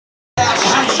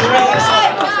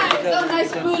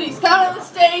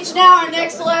Now our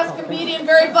next to last comedian,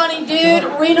 very funny dude,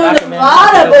 Reno,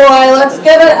 Nevada boy. Let's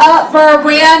give it up for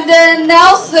Brandon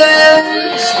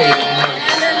Nelson.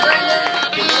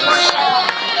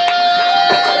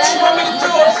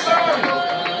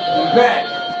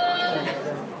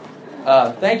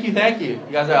 Thank you. You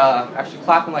guys are actually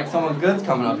clapping like someone good's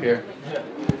coming up here.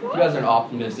 You guys are an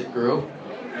optimistic group.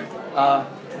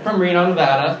 From Reno,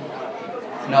 Nevada.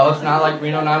 No, it's not like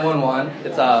Reno 911.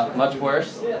 It's much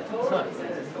worse.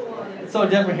 It's so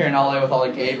different here in LA with all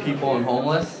the gay people and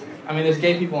homeless. I mean, there's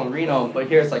gay people in Reno, but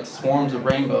here it's like swarms of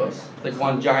rainbows. It's like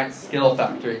one giant Skittle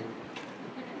factory.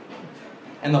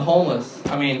 And the homeless,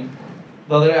 I mean,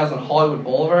 the other day I was on Hollywood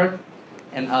Boulevard,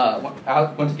 and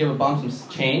I went to give a bum some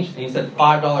change, and he said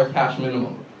 $5 cash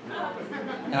minimum.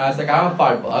 And I was like, I don't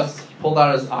have $5. He pulled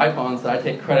out his iPhone and said, I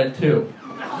take credit too.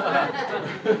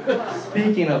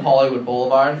 Speaking of Hollywood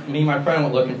Boulevard, me and my friend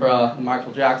went looking for a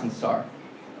Michael Jackson star.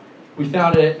 We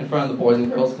found it in front of the Boys and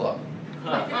Girls Club.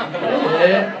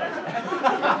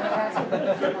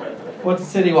 Went to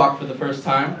City Walk for the first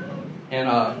time, and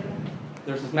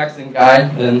there's this Mexican guy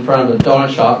in front of a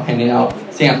donut shop handing out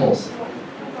samples.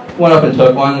 Went up and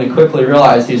took one and quickly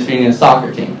realized he was feeding his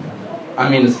soccer team. I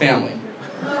mean his family.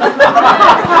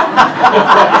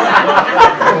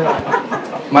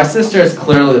 My sister is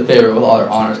clearly the favorite with all her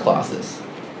honors classes.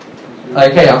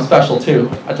 Like, hey, I'm special too.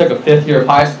 I took a 5th year of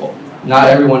high school. Not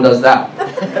everyone does that.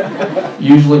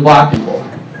 Usually black people.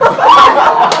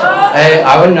 Hey,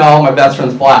 I would know my best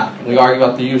friend's black, and we argue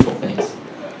about the usual things.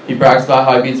 He brags about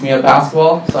how he beats me at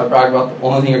basketball, so I brag about the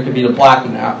only thing that could beat a black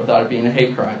man at without it being a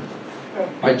hate crime.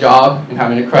 My job and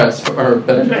having a credit score, or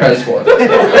better credit score.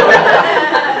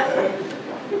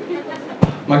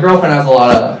 My girlfriend has a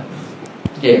lot of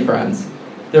gay friends.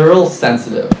 They're real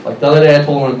sensitive. Like the other day I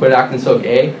told him to quit acting so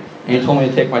gay, and he told me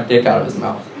to take my dick out of his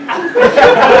mouth.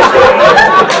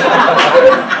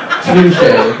 Touche.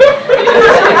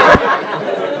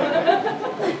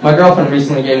 My girlfriend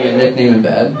recently gave me a nickname in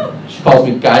bed. She calls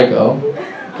me Geico,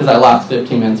 because I last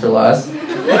 15 minutes or less.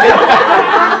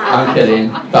 I'm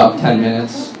kidding. About 10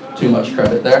 minutes. Too much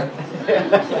credit there.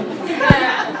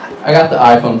 I got the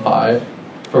iPhone 5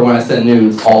 for when I send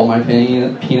nudes. All my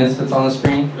penis fits on the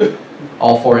screen.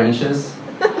 All 4 inches.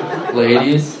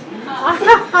 Ladies.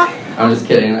 I'm just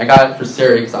kidding. I got it for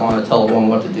Siri because I wanted to tell a woman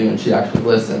what to do and she'd actually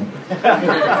listen.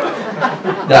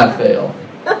 That failed.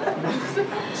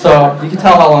 So you can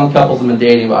tell how long couples have been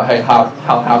dating by how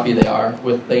happy they are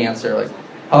with the answer. Like,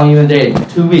 how long have you been dating?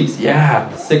 2 weeks. Yeah.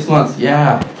 6 months.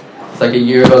 Yeah. It's like a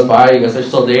year goes by. You guys are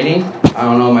still dating? I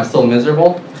don't know. Am I still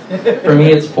miserable? For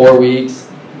me, it's 4 weeks,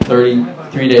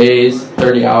 33 days,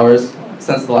 30 hours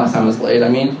since the last time I was late. I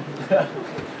mean,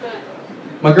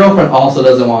 my girlfriend also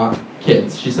doesn't want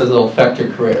kids. She says it'll affect her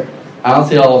career. I don't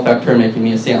see how it'll affect her making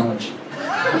me a sandwich.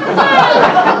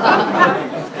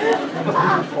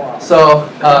 So,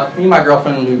 me and my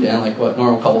girlfriend moved in like what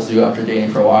normal couples do after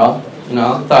dating for a while. You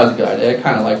know, I thought it was a good idea. I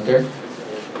kind of liked her.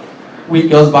 Week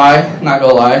goes by, not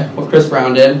gonna lie, what Chris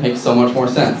Brown did makes so much more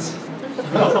sense.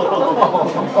 I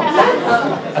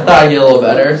thought I'd get a little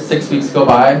better. 6 weeks go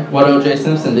by, what O.J.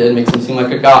 Simpson did makes him seem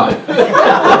like a god.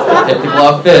 If the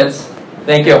glove fits,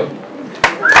 thank you.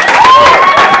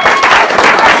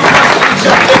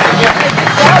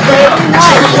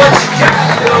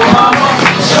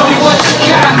 Show me what you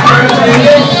got,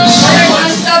 girl.